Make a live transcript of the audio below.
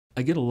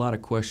I get a lot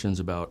of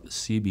questions about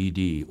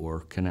CBD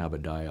or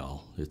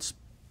cannabidiol. It's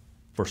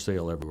for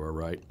sale everywhere,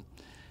 right?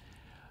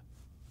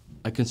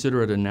 I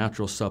consider it a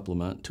natural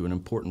supplement to an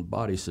important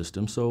body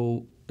system,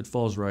 so it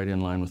falls right in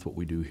line with what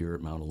we do here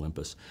at Mount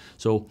Olympus.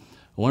 So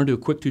I want to do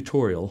a quick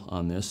tutorial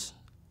on this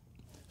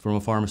from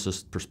a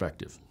pharmacist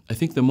perspective. I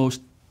think the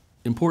most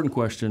important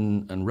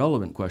question and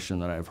relevant question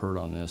that I've heard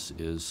on this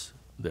is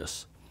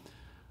this.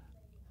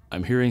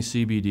 I'm hearing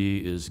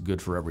CBD is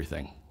good for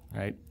everything,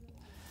 right?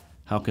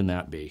 How can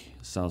that be?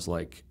 Sounds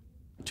like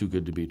too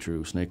good to be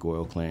true, snake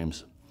oil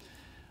claims.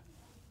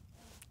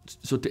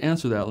 So to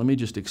answer that, let me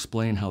just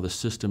explain how the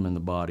system in the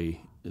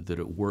body that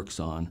it works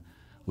on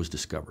was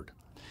discovered.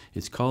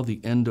 It's called the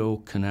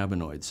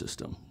endocannabinoid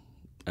system,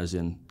 as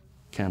in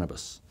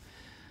cannabis.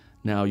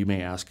 Now you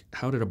may ask,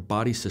 how did a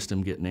body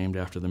system get named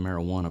after the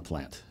marijuana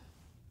plant?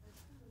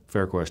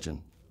 Fair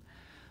question.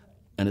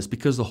 And it's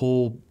because the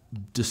whole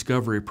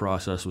discovery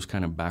process was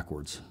kind of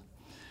backwards.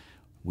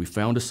 We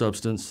found a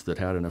substance that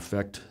had an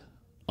effect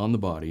on the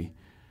body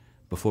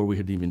before we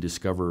had even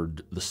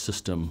discovered the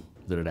system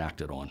that it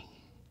acted on.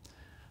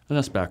 And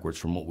that's backwards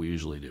from what we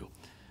usually do.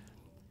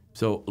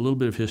 So a little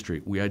bit of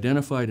history. We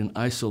identified and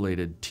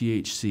isolated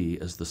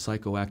THC as the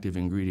psychoactive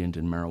ingredient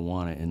in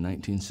marijuana in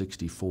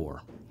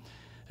 1964.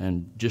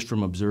 And just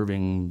from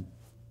observing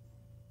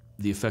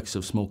the effects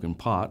of smoking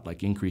pot,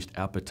 like increased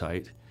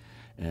appetite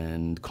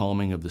and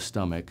calming of the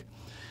stomach,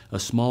 a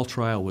small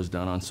trial was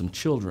done on some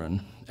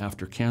children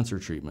after cancer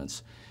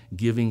treatments,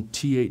 giving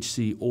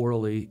THC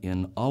orally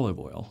in olive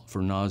oil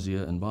for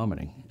nausea and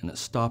vomiting, and it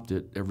stopped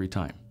it every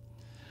time.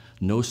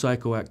 No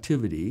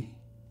psychoactivity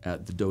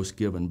at the dose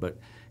given, but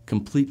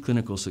complete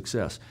clinical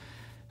success.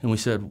 And we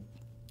said,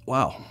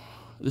 wow,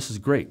 this is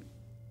great.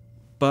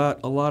 But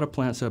a lot of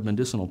plants have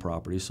medicinal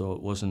properties, so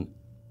it wasn't,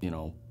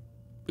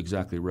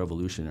 exactly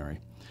revolutionary.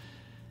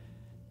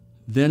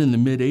 Then in the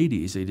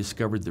mid-'80s, they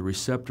discovered the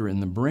receptor in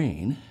the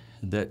brain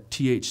that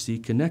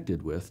THC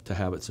connected with to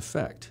have its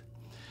effect.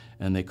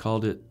 And they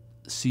called it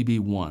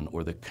CB1,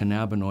 or the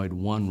cannabinoid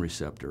 1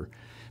 receptor,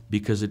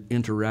 because it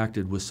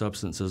interacted with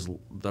substances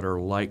that are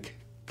like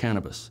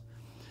cannabis.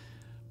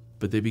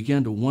 But they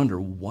began to wonder,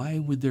 why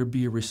would there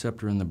be a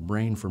receptor in the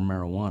brain for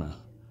marijuana?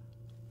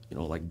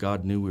 Like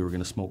God knew we were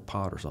going to smoke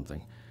pot or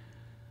something.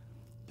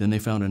 Then they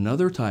found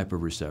another type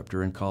of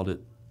receptor and called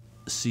it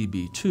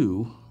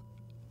CB2,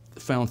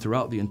 found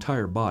throughout the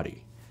entire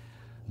body,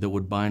 that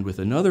would bind with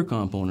another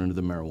component of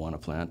the marijuana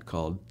plant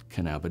called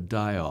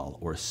cannabidiol,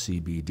 or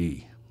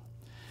CBD.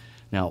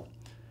 Now,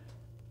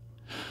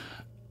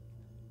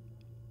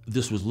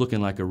 this was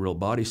looking like a real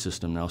body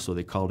system now, so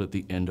they called it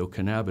the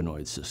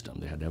endocannabinoid system.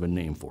 They had to have a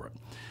name for it,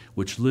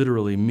 which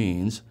literally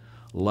means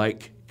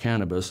like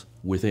cannabis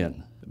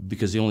within,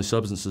 because the only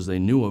substances they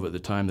knew of at the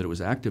time that it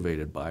was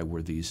activated by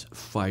were these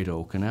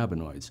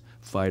phytocannabinoids.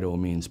 Phyto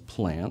means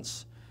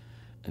plants,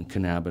 and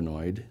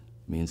cannabinoid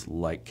means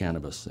like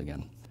cannabis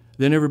again.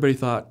 Then everybody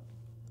thought,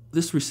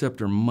 this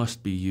receptor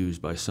must be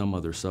used by some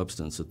other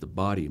substance that the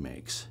body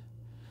makes.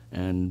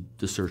 And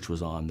the search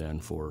was on then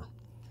for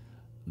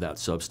that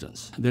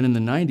substance. Then in the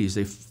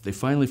 90s, they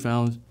finally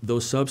found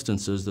those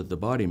substances that the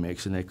body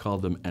makes, and they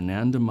called them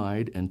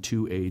anandamide and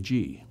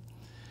 2-AG.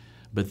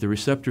 But the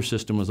receptor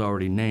system was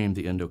already named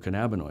the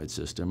endocannabinoid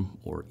system,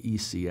 or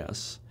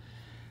ECS,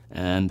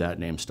 and that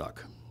name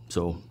stuck.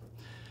 So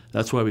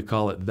that's why we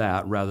call it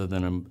that, rather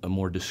than a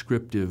more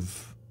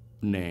descriptive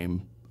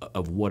name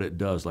of what it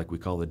does, like we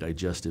call the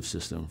digestive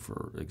system,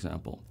 for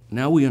example.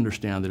 Now we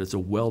understand that it's a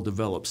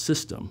well-developed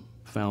system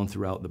found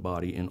throughout the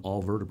body in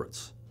all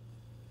vertebrates.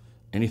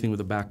 Anything with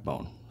a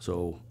backbone,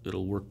 so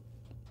it'll work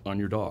on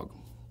your dog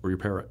or your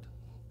parrot,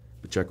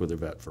 but check with your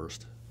vet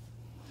first.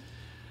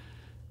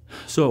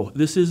 So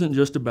this isn't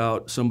just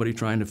about somebody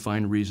trying to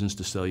find reasons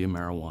to sell you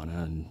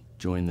marijuana and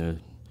join the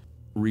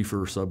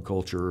reefer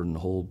subculture and the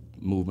whole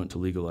movement to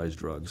legalize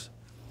drugs.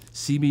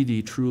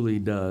 CBD truly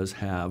does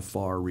have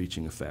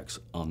far-reaching effects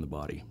on the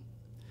body.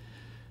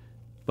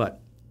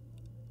 But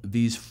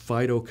these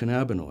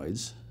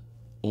phytocannabinoids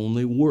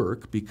only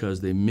work because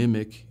they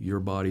mimic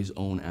your body's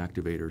own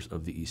activators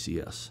of the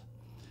ECS,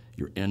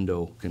 your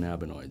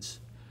endocannabinoids,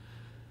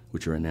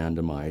 which are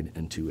anandamide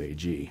and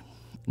 2-AG.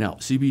 Now,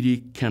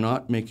 CBD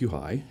cannot make you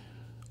high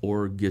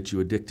or get you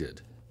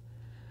addicted.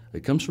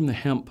 It comes from the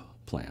hemp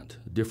plant,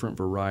 a different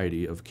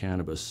variety of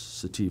cannabis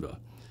sativa,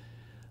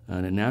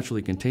 and it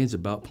naturally contains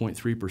about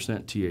 0.3%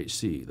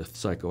 THC, the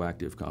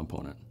psychoactive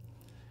component.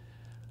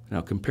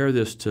 Now compare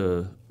this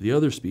to the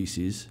other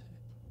species,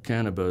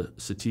 Cannabis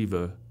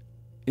sativa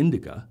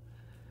indica,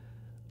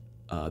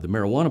 the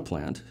marijuana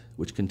plant,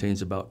 which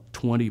contains about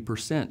 20%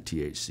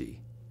 THC.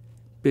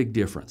 Big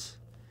difference.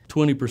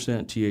 20%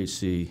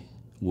 THC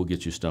will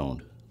get you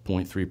stoned,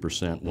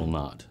 0.3% will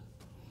not.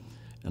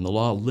 And the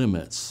law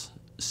limits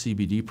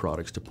CBD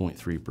products to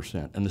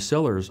 0.3%, and the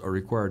sellers are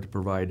required to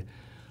provide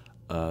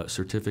a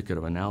certificate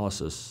of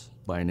analysis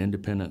by an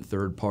independent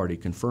third party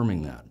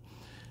confirming that.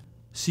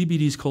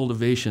 CBD's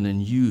cultivation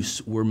and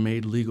use were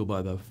made legal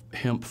by the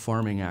Hemp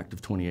Farming Act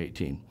of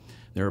 2018.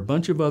 There are a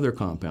bunch of other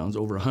compounds,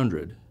 over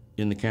 100,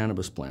 in the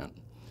cannabis plant,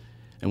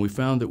 And we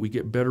found that we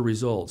get better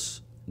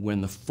results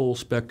when the full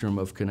spectrum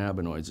of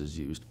cannabinoids is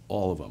used,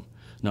 all of them,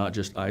 not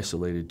just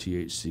isolated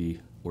THC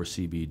or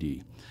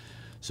CBD.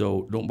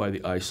 So don't buy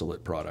the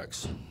isolate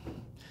products.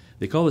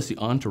 They call this the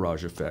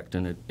entourage effect,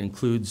 and it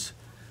includes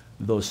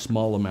those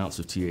small amounts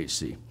of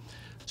THC.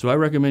 So I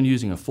recommend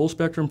using a full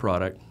spectrum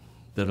product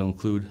that'll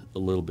include a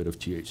little bit of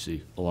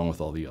THC along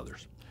with all the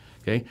others.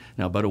 Okay?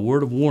 Now, but a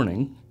word of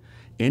warning,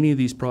 any of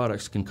these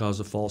products can cause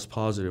a false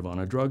positive on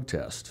a drug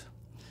test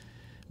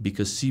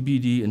because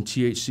CBD and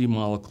THC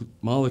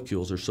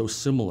molecules are so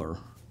similar,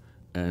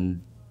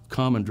 and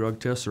common drug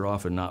tests are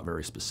often not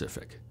very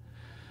specific.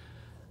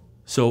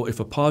 So if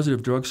a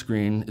positive drug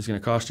screen is going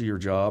to cost you your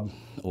job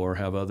or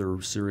have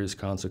other serious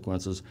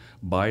consequences,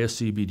 buy a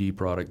CBD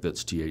product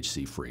that's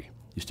THC free.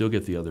 You still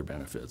get the other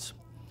benefits.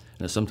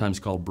 And it's sometimes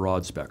called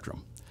broad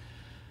spectrum.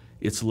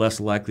 It's less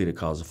likely to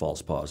cause a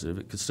false positive.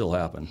 It could still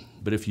happen.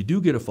 But if you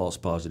do get a false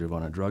positive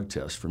on a drug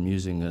test from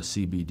using a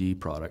CBD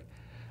product,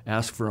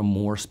 ask for a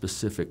more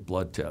specific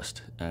blood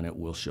test, and it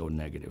will show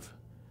negative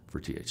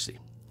for THC.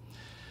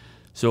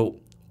 So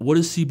what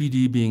is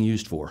CBD being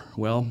used for?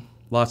 Well,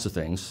 lots of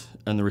things,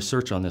 and the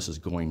research on this is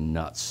going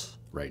nuts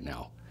right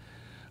now.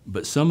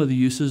 But some of the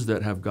uses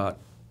that have got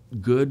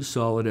good,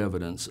 solid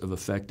evidence of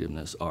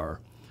effectiveness are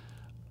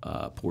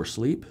poor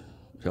sleep.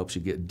 It helps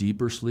you get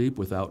deeper sleep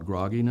without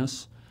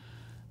grogginess,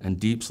 and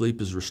deep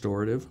sleep is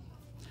restorative.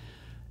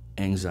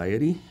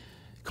 Anxiety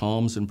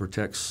calms and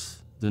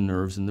protects the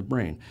nerves in the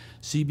brain.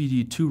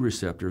 CBD2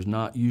 receptors,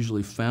 not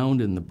usually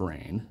found in the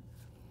brain,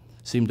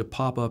 seem to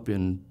pop up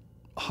in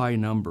high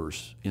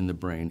numbers in the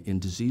brain in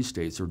disease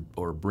states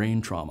or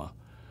brain trauma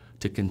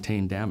to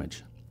contain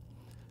damage.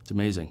 It's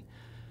amazing.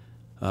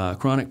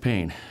 Chronic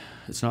pain.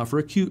 It's not for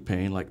acute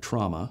pain like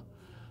trauma,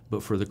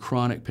 but for the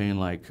chronic pain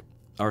like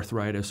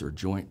arthritis or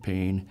joint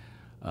pain,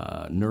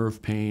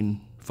 nerve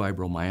pain,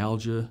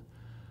 fibromyalgia,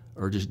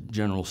 or just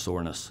general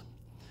soreness.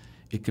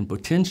 It can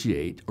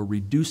potentiate or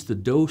reduce the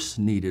dose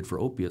needed for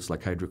opiates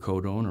like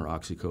hydrocodone or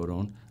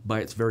oxycodone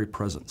by its very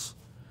presence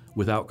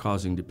without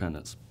causing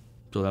dependence.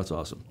 So that's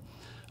awesome.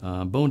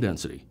 Bone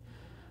density.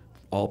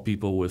 All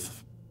people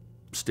with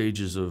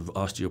stages of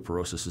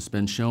osteoporosis has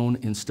been shown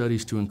in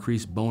studies to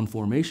increase bone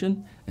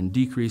formation and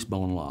decrease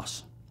bone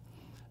loss.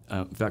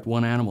 In fact,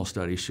 one animal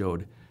study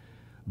showed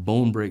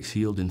bone breaks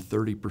healed in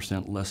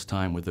 30% less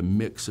time with a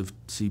mix of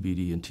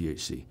CBD and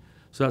THC.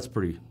 So that's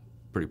pretty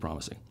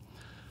promising.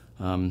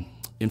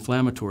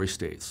 Inflammatory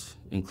states,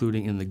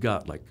 including in the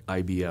gut, like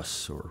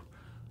IBS or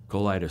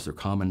colitis or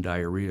common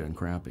diarrhea and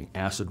cramping,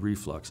 acid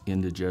reflux,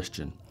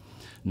 indigestion,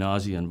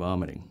 nausea and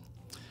vomiting.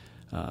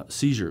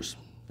 Seizures,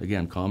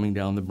 again, calming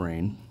down the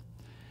brain.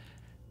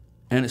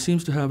 And it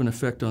seems to have an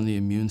effect on the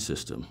immune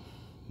system,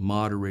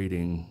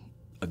 moderating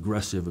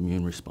aggressive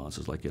immune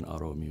responses like in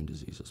autoimmune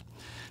diseases.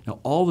 Now,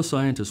 all the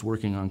scientists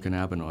working on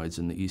cannabinoids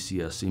in the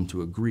ECS seem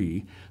to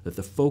agree that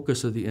the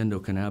focus of the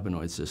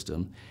endocannabinoid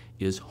system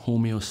is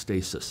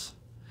homeostasis,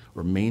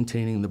 or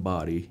maintaining the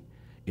body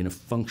in a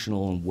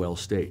functional and well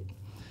state.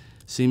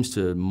 Seems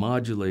to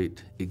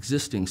modulate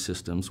existing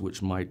systems,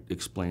 which might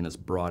explain its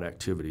broad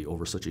activity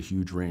over such a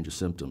huge range of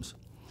symptoms.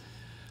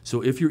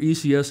 So if your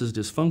ECS is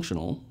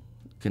dysfunctional,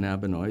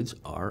 cannabinoids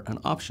are an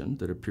option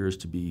that appears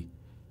to be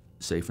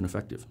safe and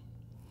effective.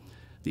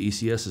 The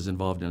ECS is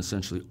involved in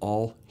essentially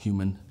all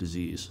human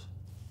disease.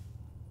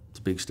 It's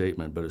a big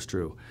statement, but it's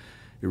true.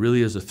 It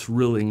really is a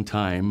thrilling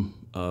time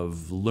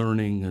of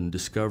learning and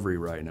discovery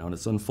right now, and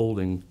it's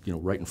unfolding,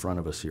 right in front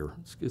of us here.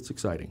 It's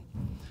exciting.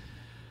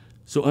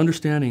 So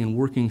understanding and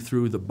working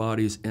through the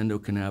body's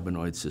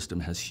endocannabinoid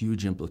system has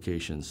huge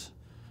implications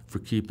for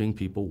keeping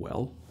people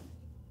well,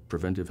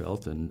 preventive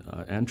health,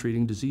 and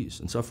treating disease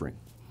and suffering.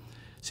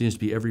 It seems to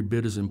be every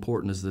bit as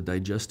important as the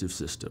digestive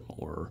system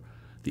or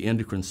the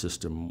endocrine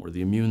system or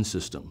the immune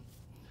system.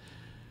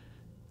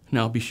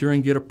 Now, be sure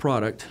and get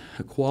a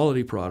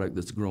quality product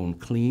that's grown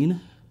clean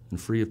and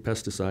free of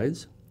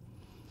pesticides.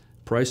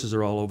 Prices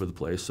are all over the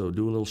place, so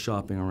do a little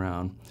shopping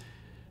around.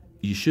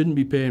 You shouldn't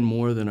be paying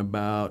more than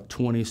about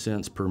 20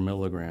 cents per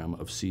milligram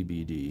of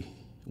CBD,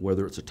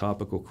 whether it's a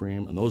topical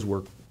cream, and those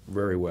work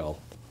very well,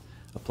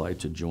 applied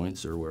to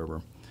joints or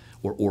wherever,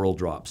 or oral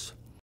drops.